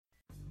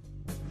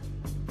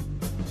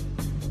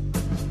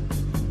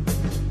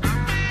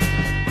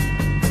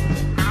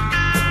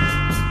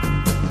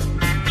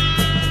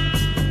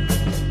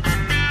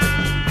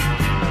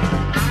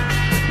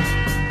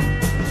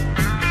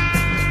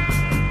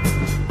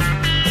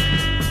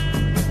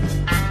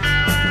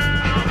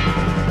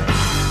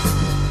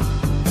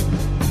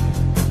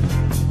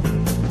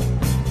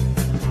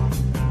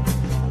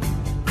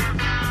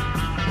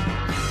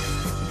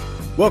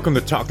Welcome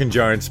to Talking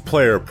Giants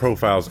Player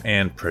Profiles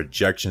and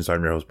Projections.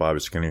 I'm your host, Bobby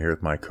Skinner, here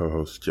with my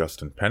co-host,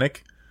 Justin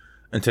Pennick.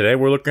 And today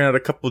we're looking at a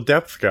couple of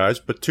depth guys,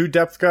 but two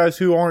depth guys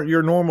who aren't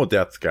your normal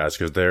depth guys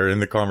because they're in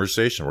the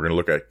conversation. We're going to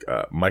look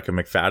at Micah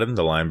McFadden,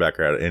 the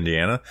linebacker out of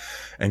Indiana,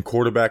 and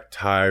quarterback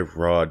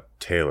Tyrod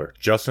Taylor.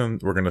 Justin,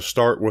 we're going to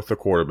start with the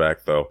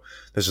quarterback, though.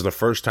 This is the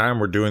first time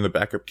we're doing the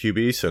backup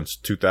QB since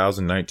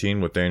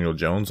 2019 with Daniel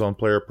Jones on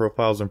Player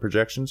Profiles and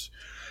Projections.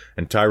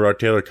 And Tyrod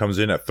Taylor comes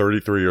in at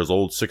 33 years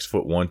old,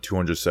 6'1",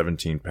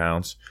 217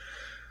 pounds.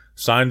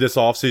 Signed this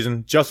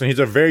offseason. Justin, he's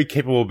a very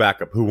capable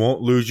backup who won't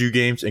lose you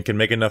games and can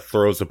make enough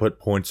throws to put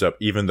points up,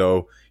 even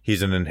though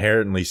he's an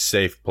inherently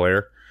safe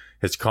player.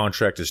 His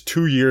contract is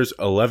 2 years,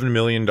 $11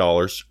 million.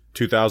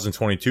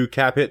 2022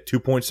 cap hit,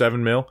 $2.7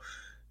 mil.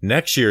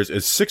 Next year's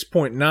is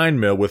 $6.9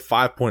 mil with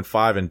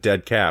 $5.5 in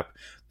dead cap,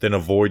 then a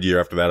void year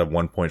after that of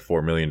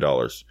 $1.4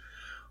 million.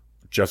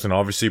 Justin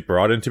obviously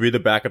brought in to be the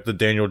backup to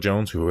Daniel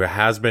Jones, who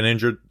has been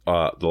injured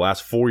the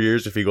last 4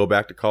 years if you go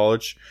back to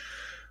college.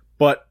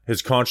 But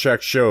his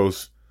contract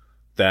shows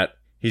that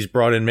he's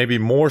brought in maybe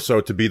more so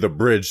to be the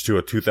bridge to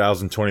a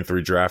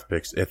 2023 draft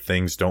picks if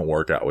things don't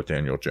work out with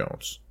Daniel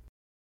Jones.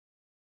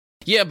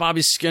 Yeah,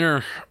 Bobby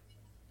Skinner,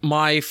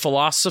 my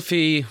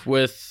philosophy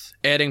with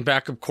adding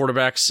backup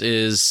quarterbacks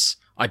is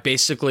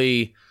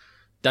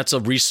that's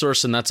a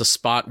resource and that's a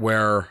spot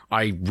where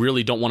I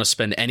really don't want to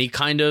spend any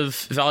kind of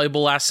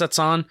valuable assets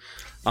on.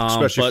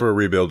 Especially for a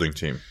rebuilding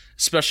team.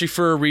 Especially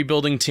for a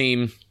rebuilding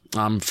team.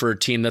 For a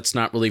team that's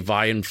not really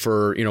vying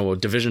for, a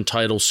division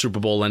title, Super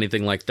Bowl,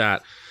 anything like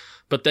that.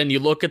 But then you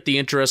look at the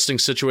interesting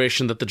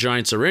situation that the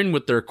Giants are in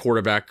with their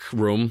quarterback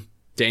room.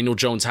 Daniel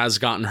Jones has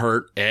gotten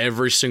hurt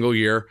every single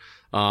year.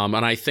 And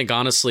I think,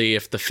 honestly,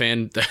 if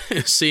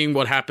the seeing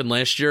what happened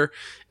last year,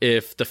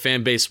 if the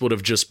fan base would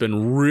have just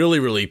been really,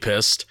 really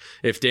pissed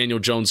if Daniel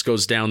Jones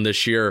goes down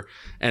this year,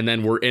 and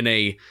then we're in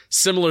a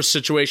similar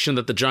situation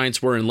that the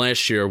Giants were in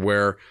last year,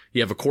 where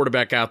you have a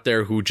quarterback out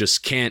there who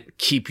just can't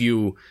keep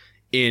you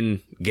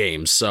in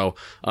games. So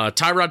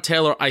Tyrod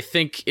Taylor, I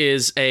think,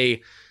 is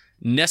a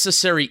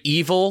necessary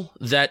evil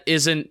that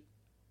isn't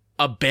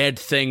a bad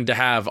thing to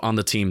have on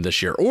the team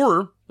this year,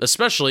 or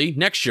especially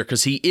next year,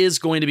 because he is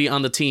going to be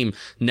on the team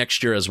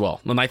next year as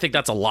well. And I think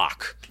that's a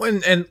lock.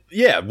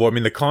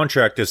 The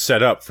contract is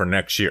set up for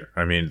next year.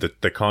 I mean,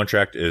 the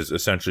contract is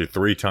essentially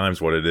 3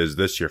 times what it is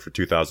this year for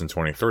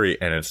 2023,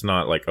 and it's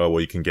not like,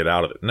 you can get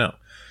out of it. No.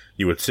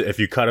 You would, if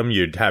you cut him,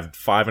 you'd have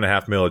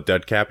 $5.5 mil of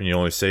dead cap, and you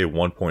only save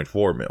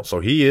 1.4 mil. So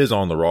he is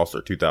on the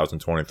roster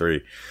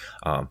 2023.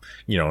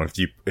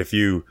 If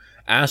you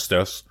asked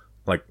us,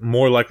 like,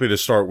 more likely to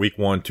start week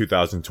 1,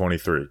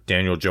 2023,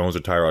 Daniel Jones or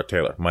Tyrod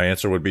Taylor, my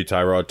answer would be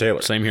Tyrod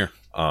Taylor. Same here.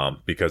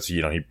 Because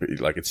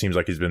it seems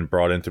like he's been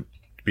brought in to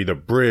be the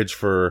bridge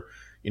for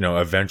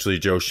eventually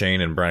Joe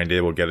Shane and Brian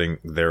Daboll getting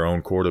their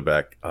own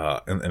quarterback.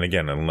 And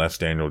again, unless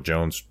Daniel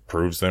Jones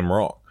proves them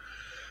wrong.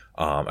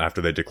 After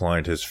they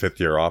declined his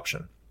 5th-year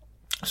option.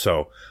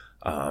 So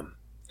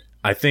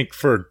I think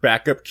for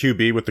backup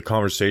QB with the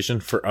conversation,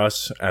 for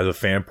us as a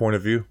fan point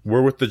of view,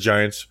 we're with the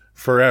Giants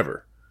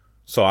forever.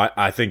 So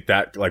I think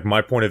that, like,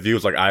 my point of view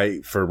is,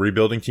 for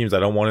rebuilding teams, I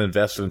don't want to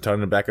invest in a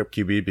ton of backup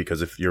QB,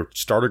 because if your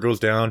starter goes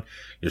down,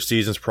 your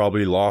season's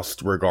probably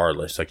lost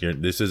regardless.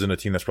 This isn't a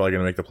team that's probably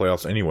going to make the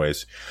playoffs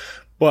anyways.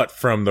 But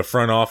from the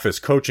front office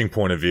coaching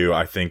point of view,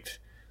 I think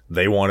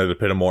they wanted to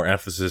put a more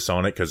emphasis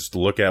on it, because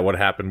look at what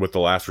happened with the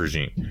last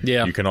regime.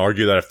 Yeah. You can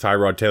argue that if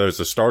Tyrod Taylor is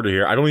the starter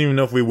here, I don't even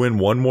know if we win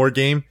one more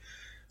game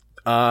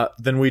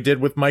than we did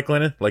with Mike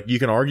Glennon. You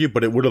can argue,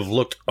 but it would have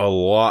looked a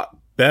lot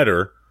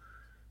better,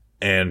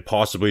 and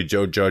possibly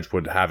Joe Judge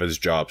would have his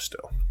job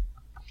still.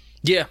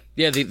 Yeah.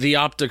 The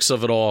optics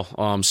of it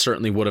all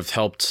certainly would have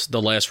helped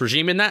the last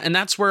regime, and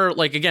that's where,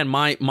 again,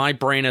 my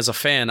brain as a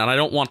fan, and I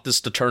don't want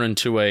this to turn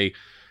into a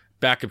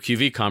backup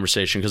QB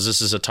conversation, because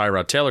this is a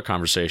Tyrod Taylor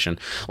conversation.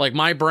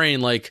 My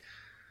brain,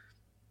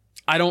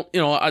 I don't,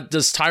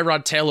 does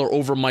Tyrod Taylor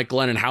over Mike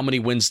Glennon, how many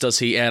wins does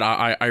he add?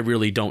 I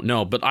really don't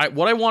know. But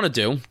what I want to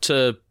do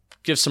to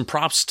give some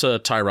props to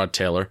Tyrod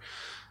Taylor,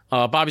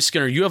 Bobby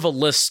Skinner, you have a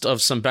list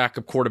of some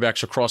backup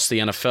quarterbacks across the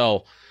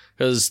NFL,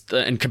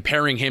 and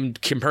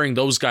comparing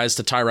those guys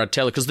to Tyrod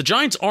Taylor, because the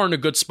Giants are in a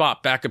good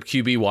spot backup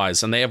QB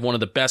wise, and they have one of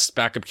the best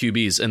backup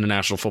QBs in the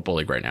National Football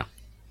League right now.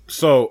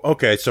 So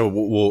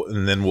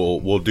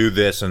we'll do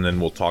this, and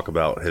then we'll talk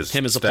about him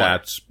as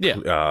stats, a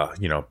player.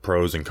 Yeah.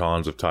 Pros and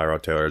cons of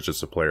Tyrod Taylor as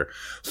just a player.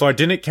 So I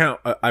didn't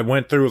count. I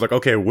went through,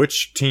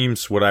 which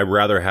teams would I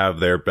rather have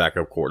their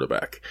backup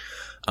quarterback?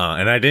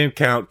 And I didn't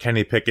count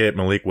Kenny Pickett,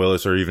 Malik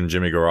Willis, or even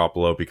Jimmy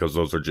Garoppolo, because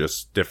those are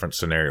just different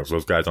scenarios.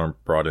 Those guys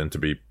aren't brought in to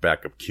be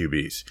backup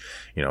QBs.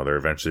 They're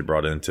eventually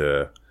brought in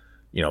to,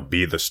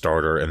 be the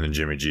starter, and then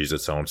Jimmy G's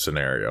its own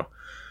scenario.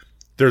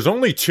 There's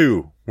only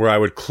 2 where I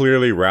would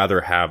clearly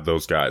rather have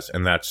those guys,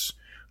 and that's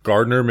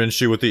Gardner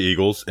Minshew with the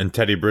Eagles and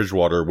Teddy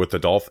Bridgewater with the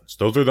Dolphins.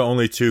 Those are the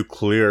only 2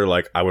 clear,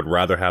 I would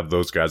rather have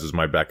those guys as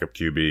my backup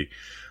QB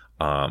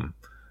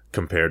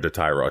compared to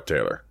Tyrod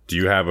Taylor. Do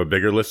you have a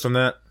bigger list than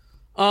that?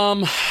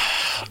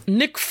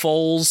 Nick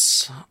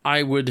Foles,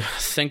 I would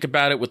think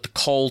about it with the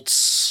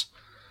Colts.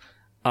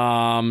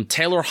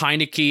 Taylor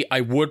Heineke,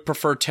 I would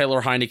prefer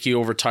Taylor Heineke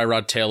over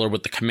Tyrod Taylor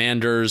with the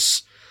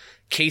Commanders.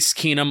 Case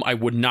Keenum, I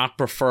would not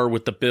prefer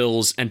with the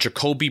Bills. And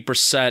Jacoby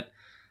Brissett,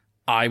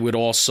 I would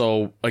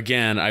also,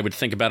 again, I would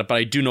think about it, but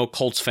I do know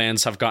Colts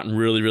fans have gotten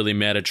really, really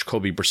mad at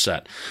Jacoby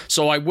Brissett.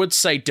 So I would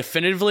say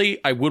definitively,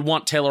 I would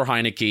want Taylor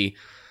Heineke.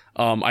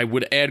 I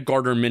would add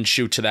Gardner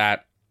Minshew to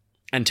that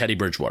and Teddy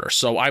Bridgewater.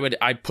 So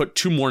I'd put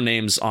two more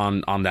names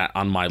on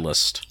my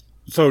list.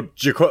 So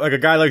like a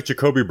guy like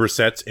Jacoby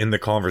Brissett's in the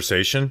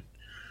conversation.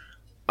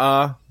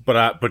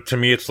 But to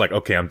me, it's like,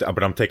 okay, I'm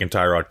taking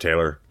Tyrod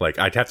Taylor. Like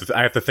I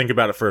have to think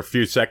about it for a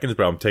few seconds,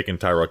 but I'm taking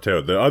Tyrod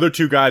Taylor. The other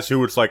two guys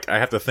who it's like I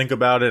have to think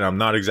about it, I'm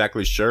not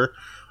exactly sure,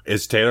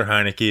 is Taylor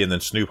Heineke and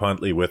then Snoop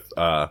Huntley with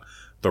the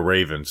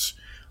Ravens,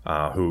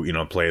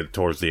 who played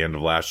towards the end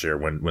of last year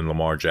when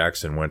Lamar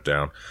Jackson went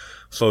down.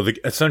 So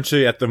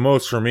essentially, at the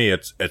most for me,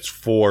 it's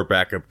 4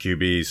 backup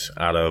QBs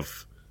out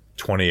of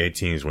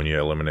 2018s when you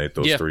eliminate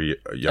those 3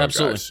 young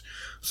guys.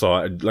 So,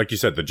 like you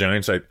said, the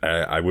Giants,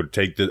 I would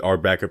take our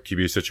backup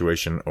QB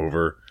situation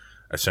over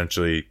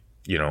essentially,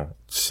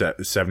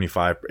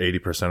 75,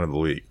 80% of the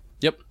league.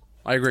 Yep,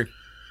 I agree.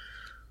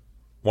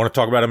 Want to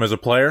talk about him as a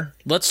player?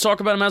 Let's talk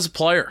about him as a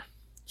player.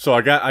 So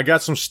I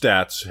got some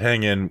stats.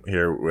 Hang in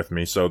here with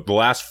me. So the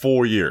last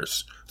 4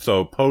 years,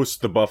 so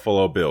post the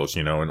Buffalo Bills,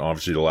 and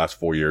obviously the last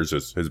 4 years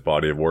is his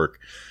body of work.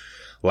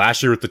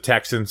 Last year with the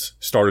Texans,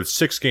 started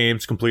 6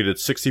 games, completed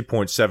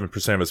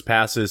 60.7% of his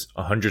passes,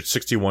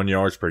 161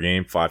 yards per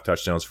game, 5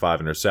 touchdowns, 5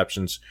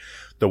 interceptions.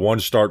 The one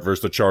start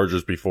versus the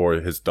Chargers before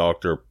his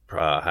doctor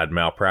had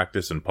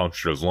malpractice and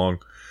punctured his lung.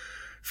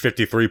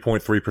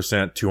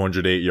 53.3%,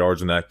 208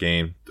 yards in that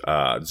game,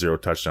 0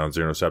 touchdowns,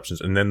 0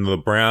 interceptions. And then the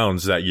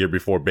Browns that year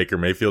before Baker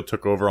Mayfield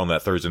took over on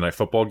that Thursday night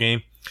football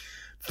game,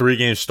 3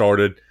 games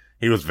started.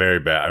 He was very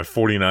bad,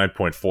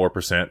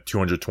 49.4%,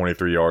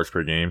 223 yards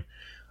per game.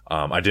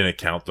 I didn't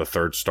count the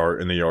third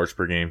start in the yards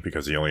per game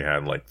because he only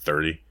had like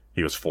 30.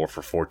 He was 4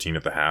 for 14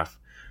 at the half.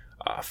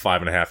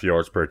 5.5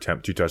 yards per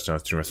attempt, 2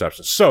 touchdowns, 2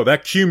 interceptions. So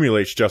that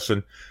accumulates,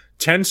 Justin,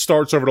 10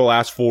 starts over the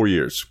last 4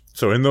 years.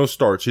 So in those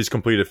starts, he's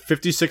completed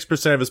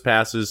 56% of his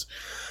passes,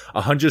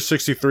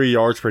 163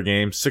 yards per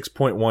game,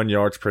 6.1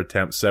 yards per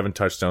attempt, 7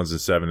 touchdowns, and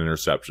 7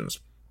 interceptions.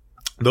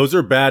 Those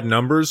are bad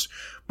numbers,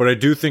 but I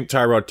do think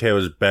Tyrod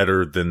Taylor's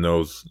better than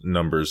those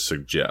numbers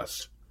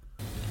suggest.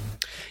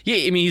 Yeah,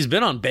 I mean, he's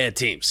been on bad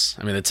teams.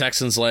 I mean, the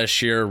Texans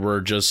last year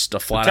were just a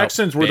flat-out The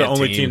Texans were the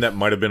only team that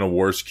might have been a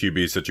worse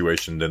QB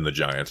situation than the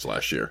Giants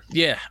last year.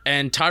 Yeah,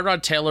 and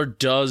Tyrod Taylor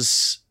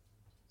does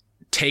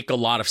take a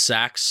lot of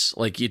sacks.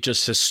 Like, he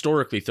just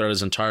historically throughout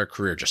his entire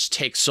career just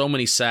takes so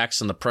many sacks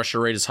and the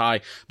pressure rate is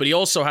high. But he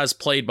also has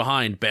played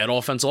behind bad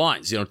offensive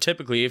lines.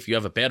 Typically, if you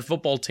have a bad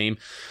football team,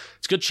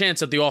 it's a good chance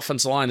that the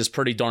offensive line is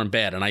pretty darn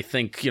bad. And I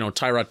think,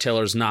 Tyrod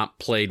Taylor's not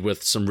played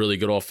with some really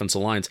good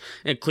offensive lines.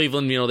 And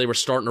Cleveland, they were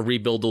starting to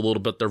rebuild a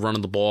little bit. They're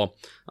running the ball.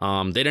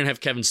 They didn't have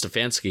Kevin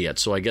Stefanski yet.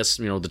 So I guess,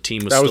 the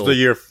team was That was the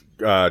year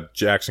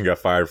Jackson got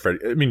fired.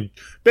 I mean,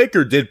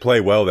 Baker did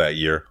play well that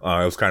year.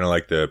 It was kind of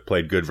like the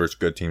played good versus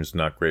good teams,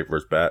 not great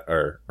versus bad,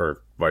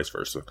 or vice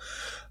versa.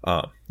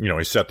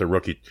 He set the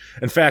rookie.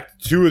 In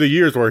fact, 2 of the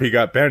years where he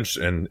got benched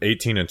in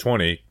 18 and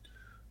 20,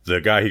 the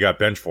guy he got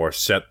benched for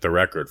set the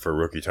record for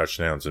rookie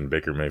touchdowns in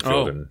Baker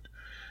Mayfield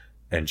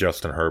and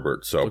Justin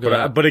Herbert. So,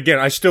 but again,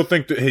 I still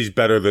think that he's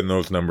better than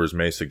those numbers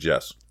may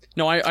suggest.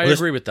 No, I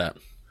agree with that.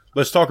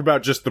 Let's talk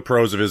about just the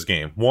pros of his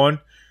game. 1,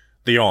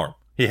 the arm.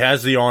 He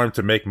has the arm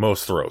to make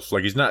most throws.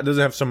 Like doesn't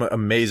have some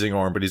amazing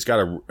arm, but he's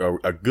got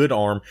a good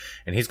arm,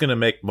 and he's going to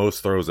make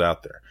most throws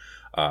out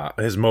there.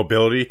 His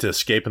mobility to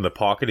escape in the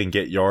pocket and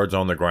get yards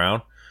on the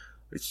ground.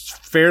 It's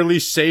fairly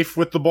safe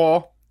with the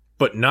ball,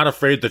 but not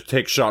afraid to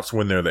take shots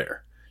when they're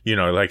there.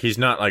 He's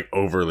not like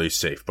overly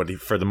safe, but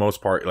for the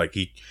most part,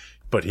 he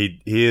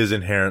is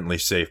inherently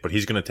safe, but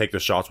he's going to take the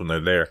shots when they're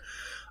there.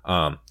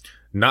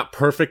 Not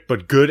perfect,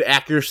 but good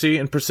accuracy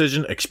and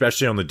precision,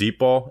 especially on the deep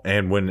ball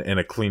and when in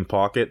a clean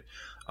pocket.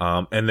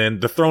 And then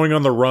the throwing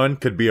on the run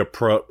could be a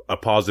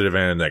positive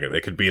and a negative.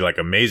 It could be like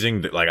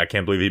amazing, like I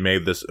can't believe he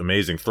made this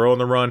amazing throw on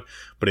the run,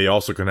 but he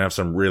also can have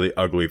some really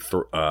ugly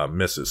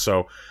misses.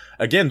 So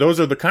again, those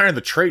are the kind of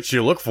the traits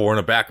you look for in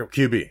a backup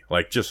QB.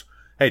 Like just,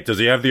 hey, does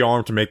he have the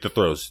arm to make the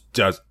throws?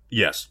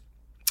 Yes.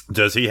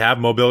 Does he have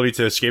mobility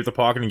to escape the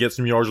pocket and get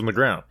some yards on the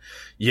ground?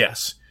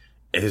 Yes.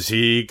 Is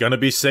he going to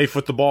be safe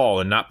with the ball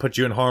and not put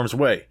you in harm's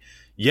way?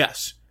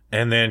 Yes.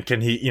 And then can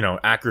he,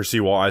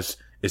 accuracy-wise,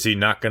 is he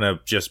not going to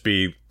just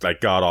be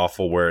like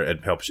god-awful where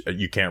it helps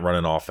you can't run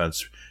an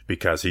offense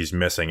because he's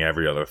missing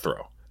every other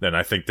throw? Then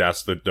I think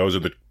those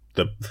are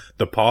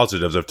the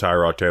positives of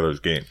Tyrod Taylor's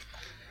game.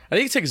 I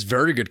think he takes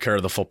very good care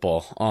of the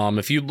football.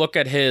 If you look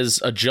at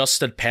his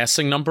adjusted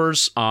passing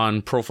numbers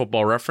on Pro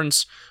Football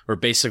Reference, where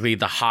basically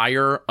the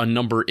higher a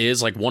number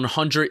is, like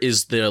 100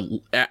 is the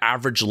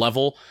average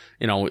level.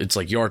 It's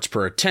like yards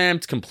per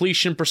attempt,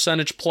 completion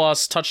percentage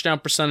plus, touchdown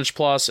percentage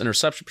plus,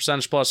 interception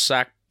percentage plus,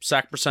 sack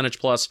percentage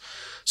plus.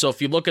 So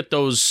if you look at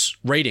those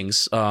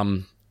ratings,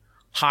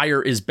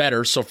 higher is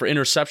better. So for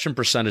interception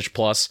percentage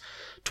plus,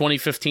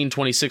 2015,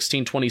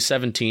 2016,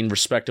 2017,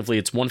 respectively,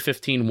 it's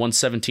 115,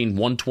 117,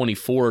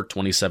 124,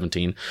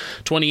 2017.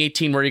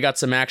 2018, where he got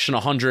some action,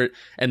 100.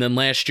 And then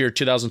last year,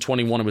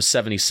 2021, it was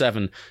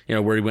 77,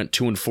 where he went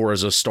 2-4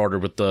 as a starter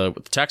with the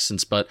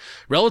Texans. But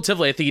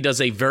relatively, I think he does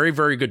a very,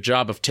 very good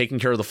job of taking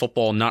care of the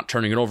football and not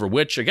turning it over,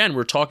 which, again,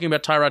 we're talking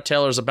about Tyrod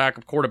Taylor as a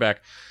backup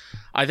quarterback.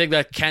 I think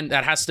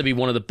that has to be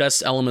one of the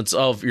best elements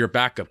of your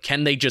backup.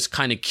 Can they just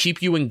kind of keep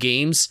you in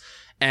games?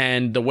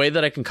 And the way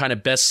that I can kind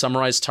of best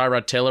summarize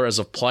Tyrod Taylor as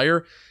a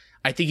player,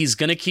 I think he's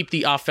going to keep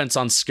the offense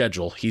on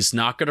schedule. He's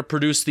not going to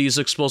produce these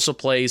explosive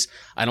plays.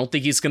 I don't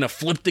think he's going to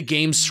flip the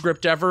game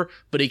script ever,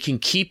 but he can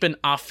keep an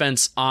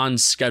offense on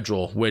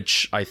schedule,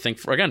 which I think,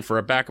 for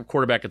a backup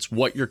quarterback, it's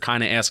what you're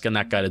kind of asking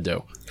that guy to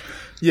do.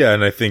 Yeah,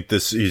 and I think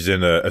he's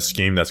in a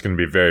scheme that's going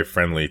to be very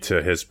friendly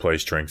to his play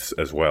strengths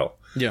as well.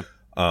 Yeah.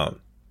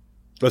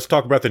 Let's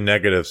talk about the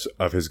negatives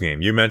of his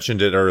game. You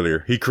mentioned it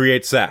earlier. He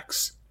creates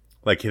sacks.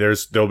 Like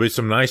there'll be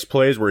some nice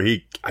plays where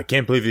I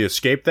can't believe he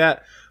escaped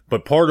that,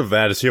 but part of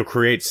that is he'll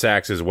create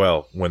sacks as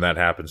well when that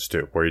happens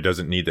too, where he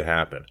doesn't need to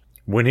happen.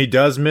 When he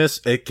does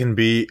miss, it can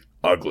be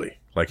ugly.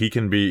 Like he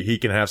can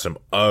have some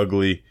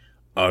ugly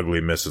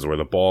misses where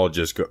the ball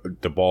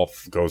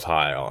goes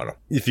high on him.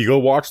 If you go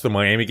watch the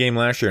Miami game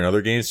last year and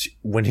other games,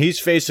 when he's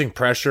facing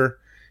pressure,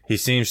 he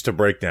seems to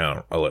break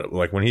down a little.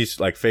 Like when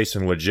he's like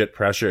facing legit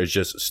pressure, it's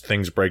just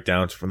things break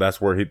down. That's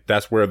where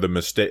the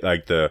mistake,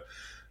 like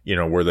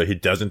where he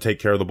doesn't take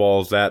care of the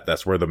balls.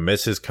 That's where the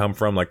misses come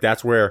from. Like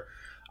that's where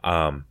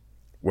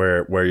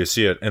you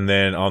see it. And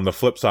then on the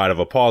flip side of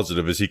a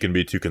positive is he can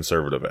be too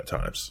conservative at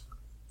times.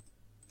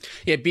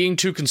 Yeah, being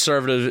too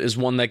conservative is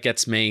one that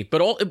gets me.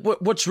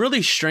 But what's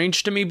really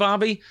strange to me,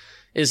 Bobby,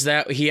 is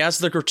that he has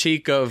the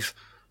critique of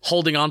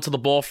holding on to the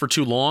ball for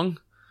too long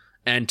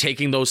and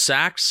taking those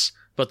sacks.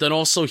 But then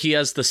also he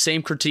has the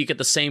same critique at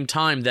the same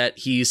time that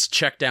he's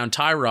checked down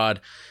Tyrod.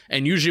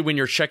 And usually when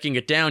you're checking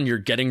it down, you're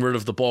getting rid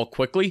of the ball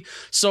quickly.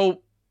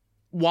 So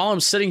while I'm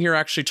sitting here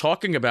actually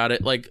talking about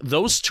it, like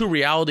those two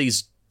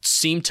realities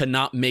seem to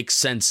not make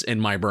sense in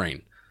my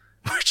brain,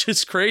 which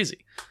is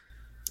crazy.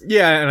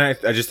 Yeah, and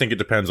I just think it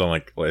depends on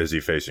like, is he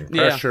facing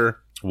pressure?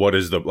 Yeah. What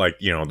is the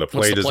the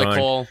play design? Play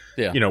call?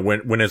 Yeah.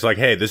 When it's like,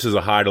 hey, this is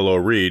a high to low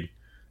read.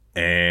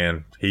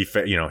 And he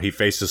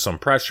faces some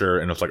pressure,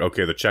 and it's like,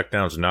 okay, the check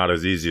down's not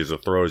as easy as a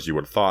throw as you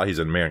would have thought. He's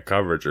in man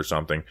coverage or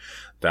something.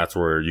 That's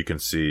where you can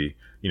see,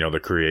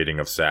 the creating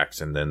of sacks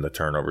and then the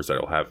turnovers that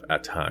he'll have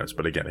at times.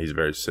 But again, he's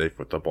very safe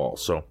with the ball.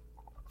 So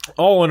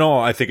all in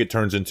all, I think it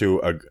turns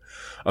into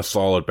a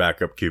solid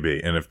backup QB.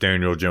 And if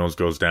Daniel Jones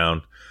goes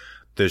down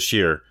this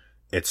year,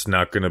 it's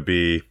not going to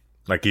be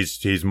like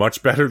he's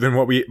much better than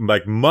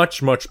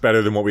much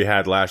better than what we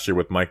had last year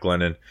with Mike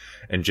Glennon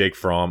and Jake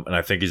Fromm, and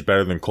I think he's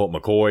better than Colt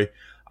McCoy.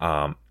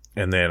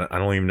 And then I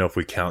don't even know if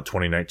we count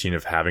 2019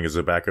 of having as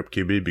a backup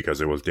QB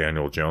because it was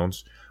Daniel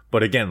Jones.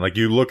 But again, like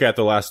you look at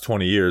the last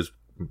 20 years,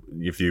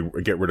 if you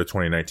get rid of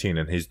 2019,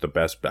 and he's the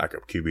best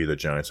backup QB the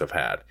Giants have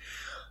had.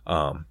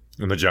 And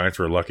the Giants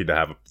were lucky to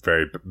have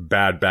very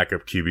bad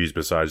backup QBs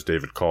besides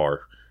David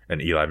Carr,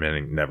 and Eli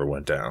Manning never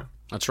went down.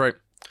 That's right.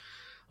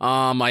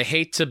 I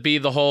hate to be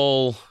the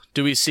whole,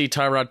 do we see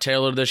Tyrod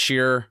Taylor this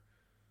year?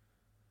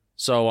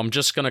 So I'm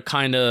just going to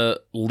kind of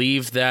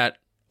leave that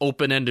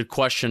open-ended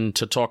question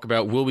to talk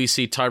about, will we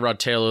see Tyrod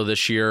Taylor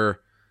this year?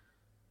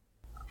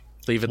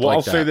 Leave it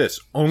like that. I'll say this,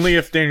 only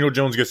if Daniel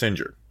Jones gets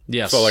injured.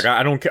 Yes. So like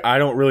I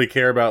don't really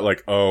care about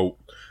like, I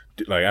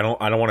don't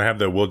want to have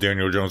the will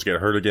Daniel Jones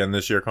get hurt again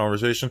this year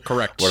conversation.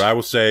 Correct. What I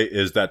will say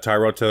is that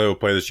Tyrod Taylor will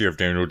play this year if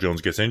Daniel Jones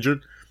gets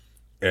injured.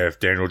 If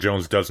Daniel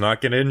Jones does not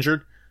get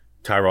injured,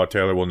 Tyrod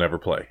Taylor will never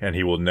play, and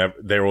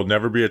there will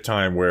never be a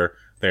time where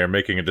they are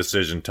making a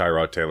decision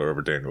Tyrod Taylor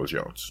over Daniel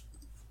Jones.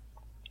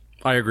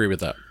 I agree with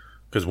that.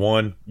 Because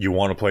one, you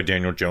want to play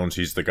Daniel Jones.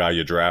 He's the guy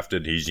you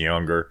drafted. He's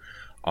younger.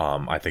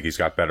 I think he's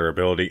got better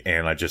ability,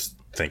 and I just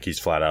think he's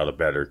flat out a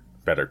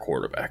better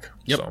quarterback.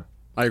 Yep, so,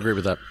 I agree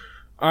with that.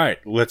 All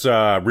right, let's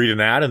read an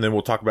ad, and then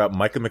we'll talk about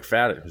Micah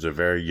McFadden, who's a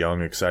very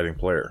young, exciting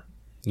player.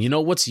 You know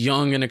what's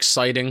young and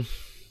exciting?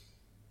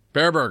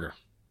 Bear Burger.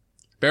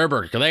 Bear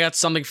Burger. They got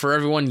something for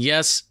everyone.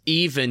 Yes,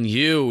 even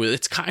you.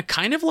 It's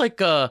kind of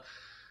like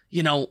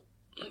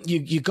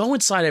you go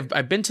inside.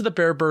 I've been to the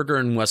Bear Burger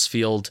in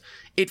Westfield.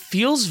 It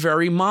feels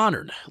very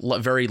modern,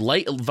 very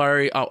light,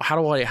 very. How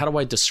do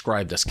I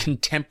describe this?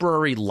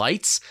 Contemporary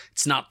lights.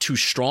 It's not too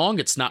strong.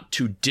 It's not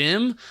too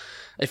dim.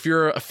 If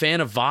you're a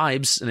fan of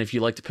vibes and if you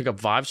like to pick up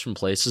vibes from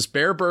places,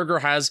 Bear Burger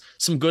has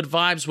some good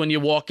vibes when you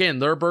walk in.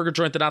 They're a burger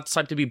joint that's not the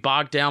type to be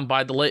bogged down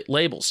by the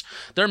labels.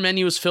 Their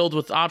menu is filled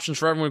with options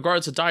for everyone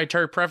regardless of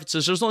dietary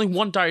preferences. There's only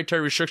one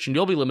dietary restriction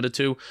you'll be limited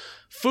to: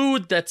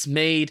 food that's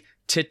made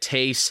to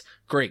taste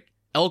great.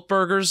 Elk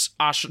burgers,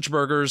 ostrich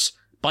burgers,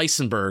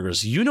 bison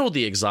burgers. You know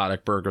the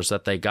exotic burgers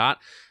that they got.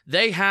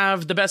 They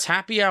have the best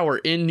happy hour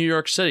in New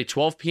York City,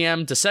 12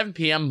 p.m. to 7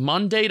 p.m.,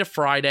 Monday to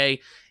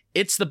Friday.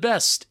 It's the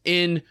best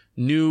in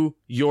New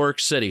York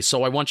City.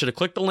 So I want you to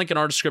click the link in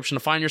our description to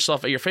find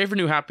yourself at your favorite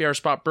new happy hour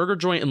spot, burger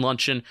joint, and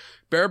luncheon,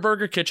 Bear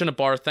Burger Kitchen and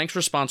Bar. Thanks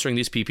for sponsoring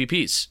these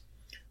PPPs.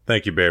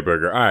 Thank you, Bear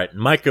Burger. All right,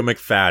 Micah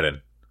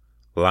McFadden,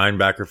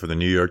 linebacker for the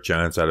New York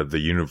Giants out of the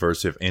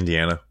University of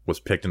Indiana, was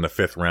picked in the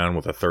 5th round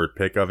with a 3rd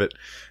pick of it.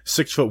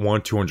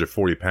 6'1",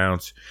 240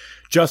 pounds.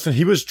 Justin,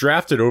 he was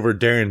drafted over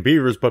Darian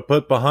Beavers, but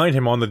put behind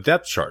him on the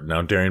depth chart.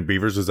 Now, Darian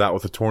Beavers is out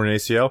with a torn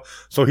ACL,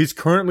 so he's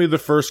currently the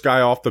first guy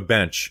off the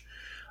bench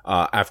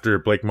after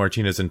Blake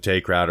Martinez and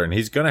Tay Crowder, and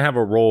he's going to have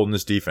a role in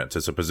this defense.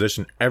 It's a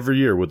position every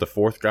year with the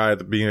 4th guy at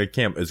the beginning of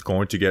camp is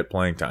going to get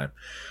playing time.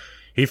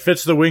 He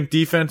fits the wing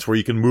defense where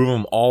you can move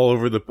him all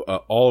over the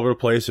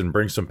place and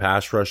bring some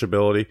pass rush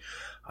ability.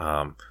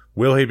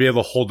 Will he be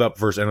able to hold up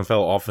versus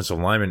NFL offensive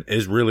linemen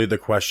is really the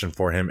question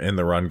for him in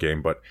the run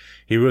game. But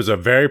he was a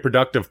very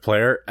productive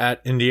player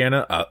at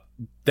Indiana.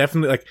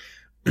 Definitely, like,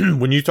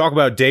 when you talk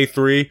about day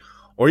 3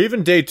 or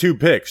even day 2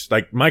 picks,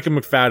 like, Micah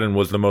McFadden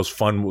was the most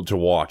fun to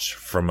watch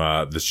from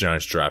this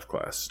Giants draft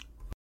class.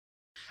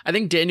 I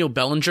think Daniel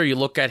Bellinger, you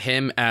look at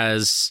him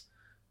as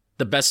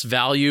the best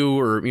value,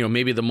 or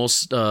maybe the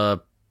most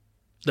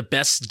the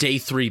best day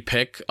 3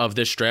 pick of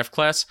this draft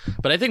class.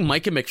 But I think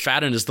Micah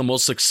McFadden is the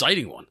most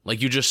exciting one.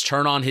 Like, you just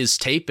turn on his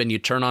tape and you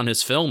turn on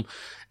his film,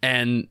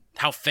 and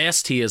how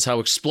fast he is, how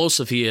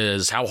explosive he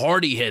is, how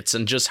hard he hits,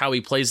 and just how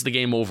he plays the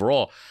game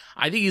overall.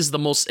 I think he's the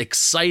most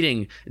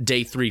exciting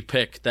day 3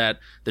 pick that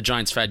the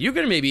Giants have had. You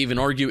could maybe even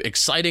argue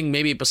exciting,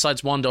 maybe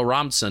besides Wan'Dale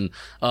Robinson,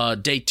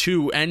 day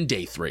 2 and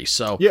day 3.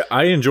 So yeah,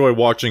 I enjoy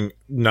watching.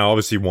 Now,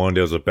 obviously,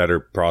 Wan'Dale's a better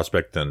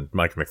prospect than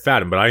Micah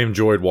McFadden, but I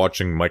enjoyed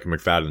watching Micah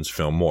McFadden's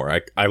film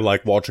more. I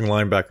like watching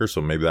linebackers,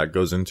 so maybe that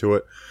goes into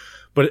it.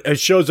 But it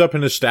shows up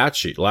in his stat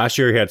sheet. Last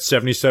year, he had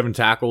 77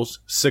 tackles,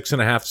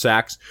 6.5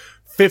 sacks,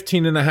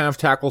 15.5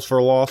 tackles for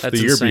a loss. That's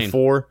the year insane.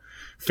 before,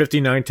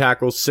 59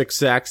 tackles, 6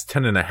 sacks,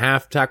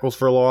 10.5 tackles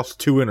for a loss,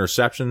 2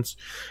 interceptions.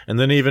 And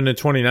then even in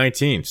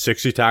 2019,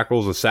 60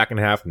 tackles, a sack and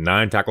a half,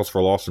 9 tackles for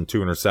a loss, and 2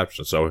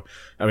 interceptions. So,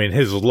 I mean,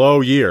 his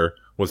low year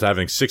was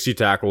having 60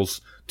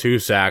 tackles, 2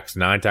 sacks,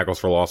 9 tackles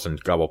for a loss, and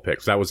a couple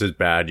picks. That was his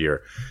bad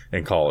year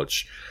in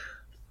college.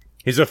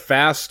 He's a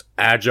fast,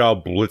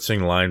 agile,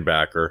 blitzing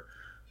linebacker,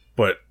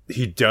 but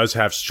he does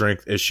have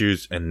strength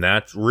issues, and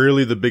that's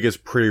really the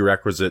biggest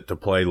prerequisite to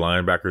play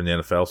linebacker in the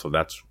NFL, so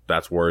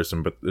that's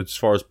worrisome. But as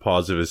far as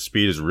positive, his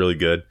speed is really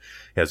good.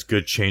 He has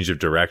good change of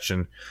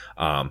direction,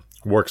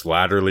 works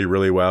laterally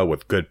really well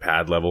with good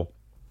pad level.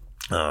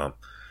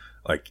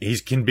 Like, he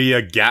can be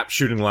a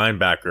gap-shooting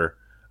linebacker,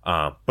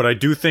 but I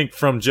do think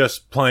from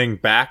just playing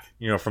back,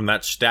 from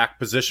that stack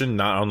position,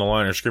 not on the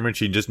line of scrimmage,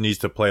 he just needs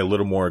to play a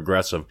little more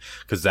aggressive,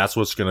 because that's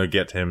what's going to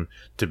get him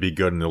to be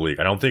good in the league.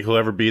 I don't think he'll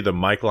ever be the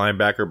Mike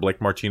linebacker, Blake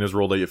Martinez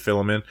role that you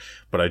fill him in,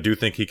 but I do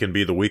think he can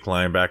be the weak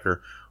linebacker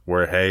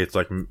where, hey, it's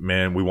like,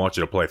 man, we want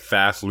you to play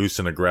fast, loose,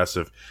 and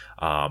aggressive,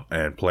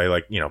 and play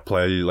like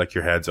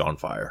your head's on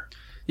fire.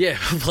 Yeah,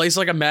 plays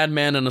like a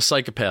madman and a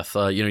psychopath.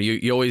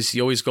 You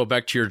always go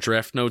back to your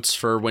draft notes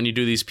for when you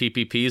do these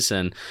PPPs,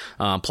 and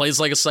plays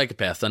like a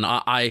psychopath. And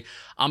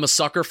I'm a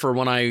sucker for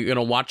when I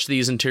watch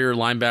these interior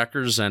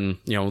linebackers, and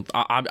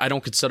I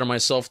don't consider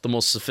myself the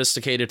most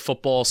sophisticated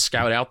football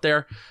scout out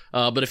there.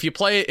 But if you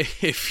play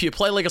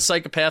like a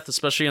psychopath,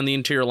 especially on the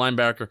interior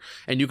linebacker,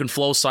 and you can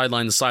flow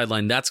sideline to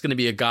sideline, that's going to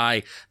be a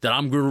guy that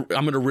I'm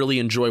going to really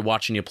enjoy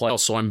watching you play.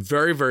 So I'm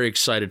very, very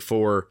excited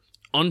for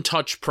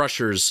untouched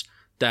pressures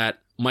that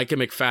Micah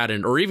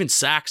McFadden, or even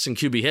sacks and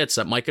QB hits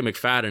that Micah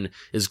McFadden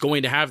is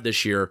going to have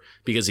this year,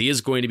 because he is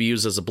going to be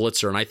used as a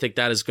blitzer. And I think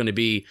that is going to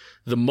be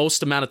the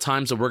most amount of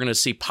times that we're going to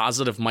see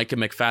positive Micah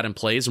McFadden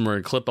plays, and we're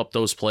going to clip up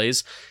those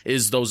plays,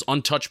 is those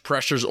untouched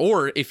pressures,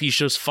 or if he's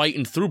just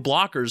fighting through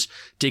blockers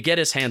to get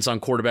his hands on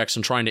quarterbacks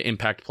and trying to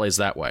impact plays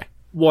that way.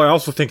 Well, I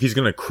also think he's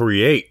going to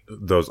create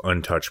those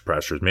untouched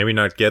pressures. Maybe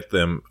not get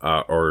them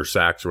or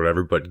sacks or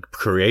whatever, but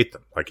create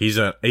them. Like,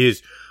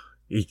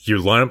 you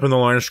line up in the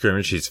line of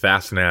scrimmage, he's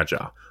fast and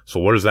agile. So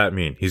what does that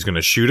mean? He's going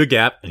to shoot a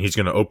gap, and he's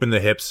going to open the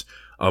hips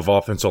of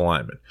offensive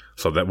linemen.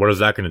 So what is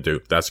that going to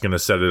do? That's going to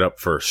set it up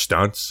for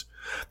stunts.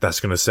 That's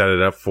going to set it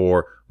up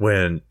for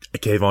when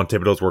Kayvon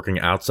Thibodeau's working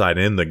outside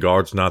in, the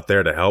guard's not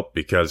there to help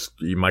because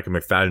Micah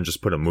McFadden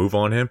just put a move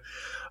on him.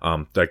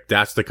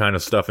 That's the kind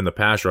of stuff in the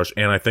pass rush,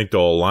 and I think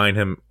they'll align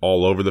him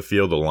all over the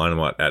field. They'll line him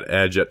at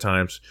edge at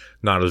times,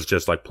 not as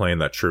just like playing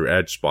that true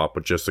edge spot,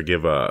 but just to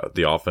give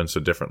the offense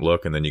a different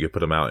look, and then you can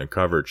put him out in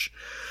coverage.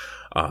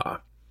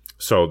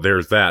 So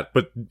there's that.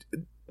 But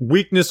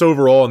weakness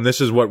overall, and this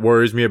is what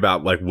worries me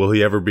about, like, will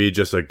he ever be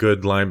just a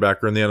good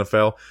linebacker in the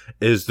NFL,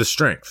 is the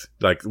strength,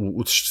 like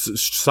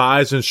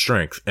size and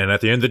strength. And at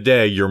the end of the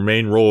day, your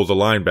main role as a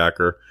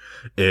linebacker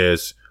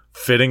is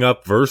fitting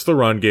up versus the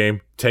run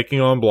game,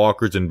 taking on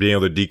blockers, and being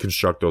able to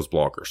deconstruct those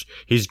blockers.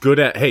 He's good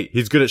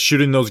at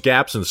shooting those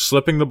gaps and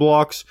slipping the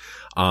blocks,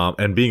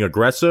 and being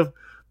aggressive,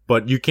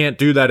 but you can't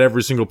do that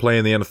every single play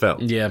in the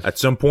NFL. Yeah. At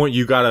some point,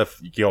 you gotta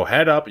go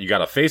head up, you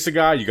gotta face a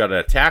guy, you gotta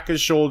attack his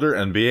shoulder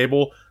and be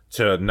able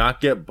to not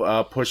get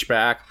pushed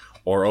back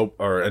or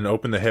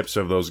open the hips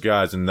of those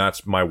guys, and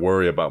that's my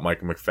worry about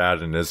Micah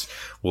McFadden is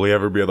will he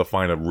ever be able to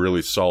find a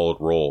really solid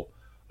role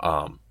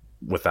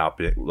without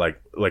being like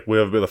will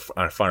he ever be able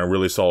to find a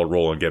really solid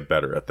role and get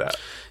better at that?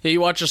 Yeah,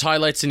 you watch his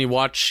highlights and you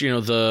watch,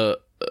 the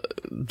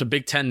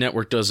Big Ten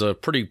Network does a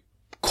pretty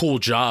cool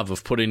job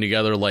of putting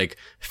together like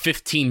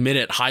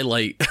 15-minute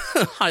highlight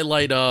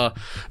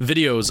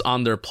videos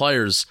on their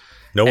players.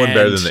 No one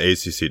better than the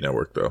ACC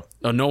network, though.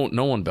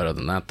 No one better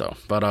than that, though.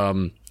 But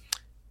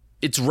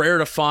it's rare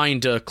to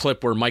find a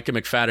clip where Micah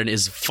McFadden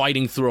is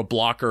fighting through a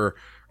blocker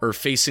or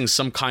facing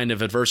some kind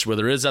of adversity,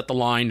 whether it is at the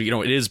line.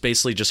 It is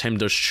basically just him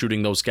just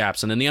shooting those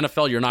gaps. And in the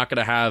NFL, you're not going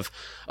to have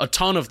a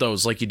ton of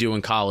those like you do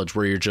in college,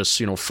 where you're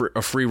just a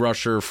free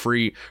rusher,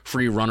 free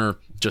runner,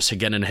 just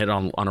getting a hit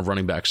on a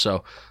running back.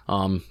 So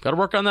got to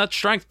work on that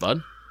strength,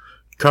 bud.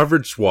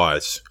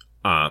 Coverage-wise,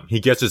 he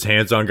gets his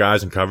hands on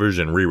guys in coverage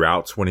and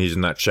reroutes when he's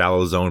in that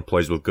shallow zone,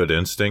 plays with good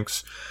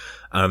instincts.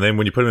 And then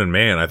when you put him in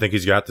man, I think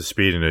he's got the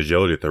speed and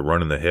agility to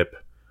run in the hip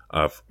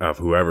of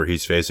whoever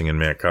he's facing in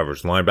man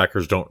coverage.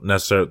 Linebackers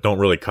don't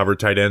really cover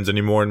tight ends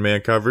anymore in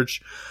man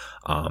coverage.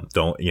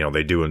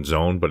 They do in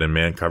zone, but in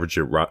man coverage,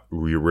 you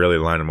really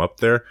line them up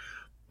there.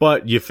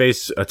 But you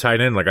face a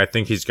tight end, I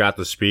think he's got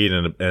the speed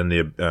and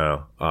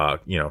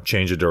the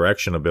change of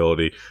direction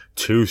ability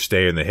to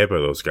stay in the hip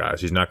of those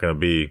guys. He's not going to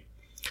be,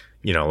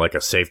 like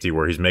a safety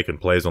where he's making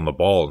plays on the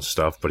ball and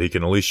stuff, but he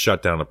can at least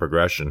shut down the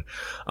progression.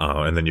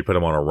 And then you put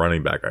him on a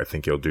running back, I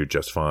think he'll do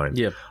just fine.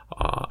 Yep.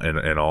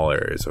 In all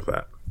areas of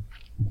that.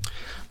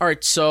 All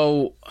right,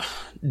 so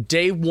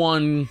day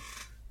one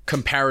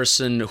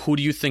comparison, who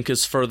do you think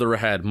is further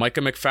ahead,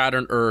 Micah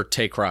McFadden or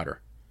Tay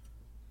Crowder?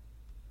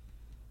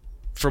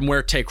 From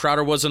where Tay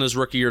Crowder was in his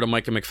rookie year to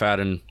Micah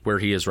McFadden, where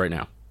he is right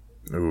now.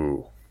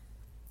 Ooh.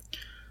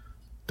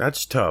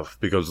 That's tough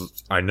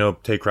because I know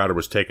Tay Crowder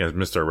was taken as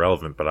Mr.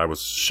 Irrelevant, but I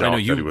was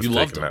shocked that he was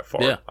taken that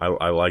far. Yeah.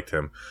 I liked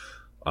him.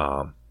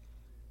 I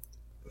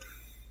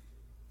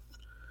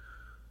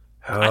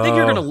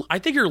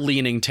think you're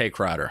leaning Tay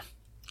Crowder.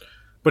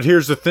 But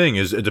here's the thing: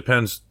 is it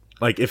depends.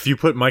 Like if you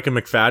put Micah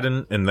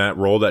McFadden in that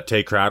role that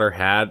Tay Crowder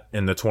had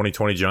in the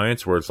 2020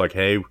 Giants, where it's like,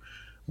 hey,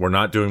 we're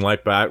not doing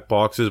light back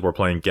boxes, we're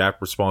playing gap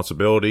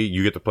responsibility.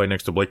 You get to play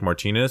next to Blake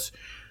Martinez.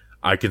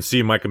 I can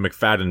see Micah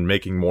McFadden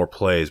making more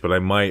plays, but I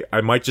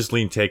might just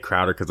lean Tay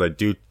Crowder because I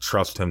do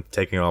trust him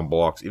taking on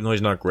blocks, even though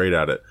he's not great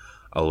at it,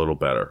 a little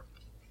better.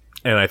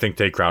 And I think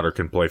Tay Crowder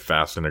can play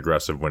fast and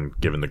aggressive when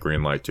given the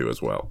green light too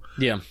as well.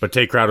 Yeah. But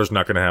Tay Crowder's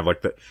not going to have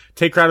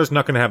Tay Crowder's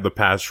not going to have the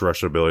pass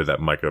rush ability that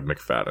Micah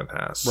McFadden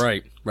has.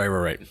 Right.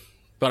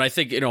 But I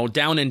think,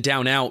 down in,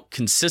 down out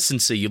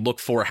consistency, you look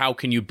for how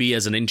can you be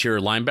as an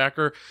interior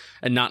linebacker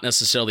and not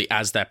necessarily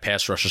as that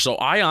pass rusher. So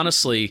I'd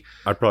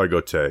probably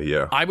go Tay,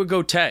 yeah. I would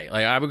go Tay.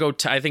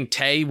 I think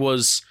Tay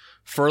was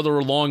further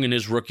along in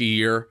his rookie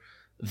year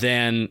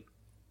than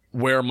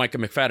where Micah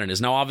McFadden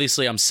is. Now,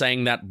 obviously, I'm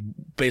saying that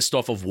based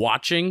off of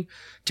watching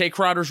Tay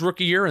Crowder's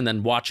rookie year and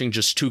then watching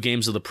just 2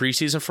 games of the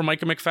preseason for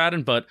Micah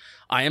McFadden, but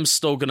I am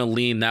still going to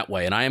lean that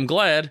way. And I am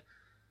glad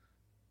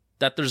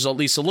that there's at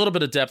least a little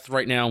bit of depth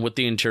right now with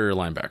the interior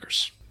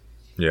linebackers.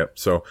 Yep.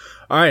 So,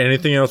 all right,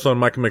 anything else on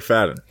Micah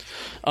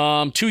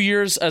McFadden? 2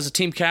 years as a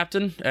team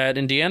captain at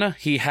Indiana.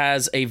 He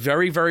has a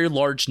very, very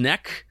large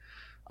neck.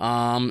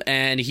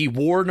 And he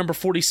wore number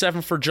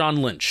 47 for John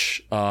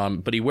Lynch,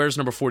 but he wears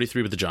number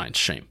 43 with the Giants.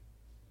 Shame.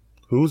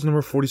 Who's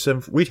number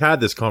 47? We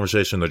had this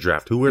conversation in the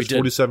draft. Who wears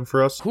 47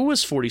 for us? Who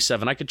is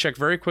 47? I could check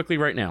very quickly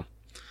right now.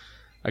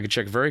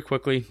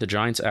 The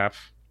Giants app,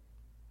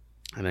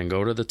 and then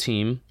go to the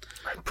team.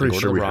 I'm pretty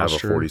sure we have a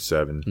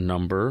 47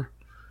 number.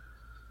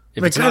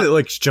 The guy that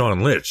likes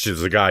John Lynch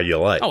is the guy you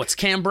like. Oh, it's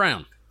Cam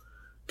Brown.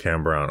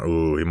 Cam Brown.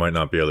 Ooh, he might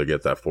not be able to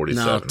get that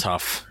 47. No,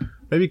 tough.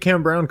 Maybe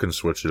Cam Brown can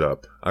switch it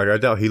up. I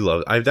doubt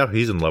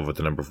he's in love with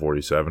the number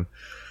 47.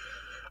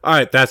 All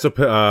right, that's a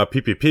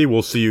PPP.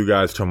 We'll see you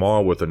guys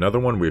tomorrow with another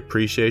one. We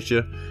appreciate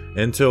you.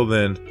 Until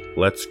then,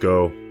 let's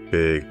go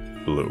Big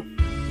Blue.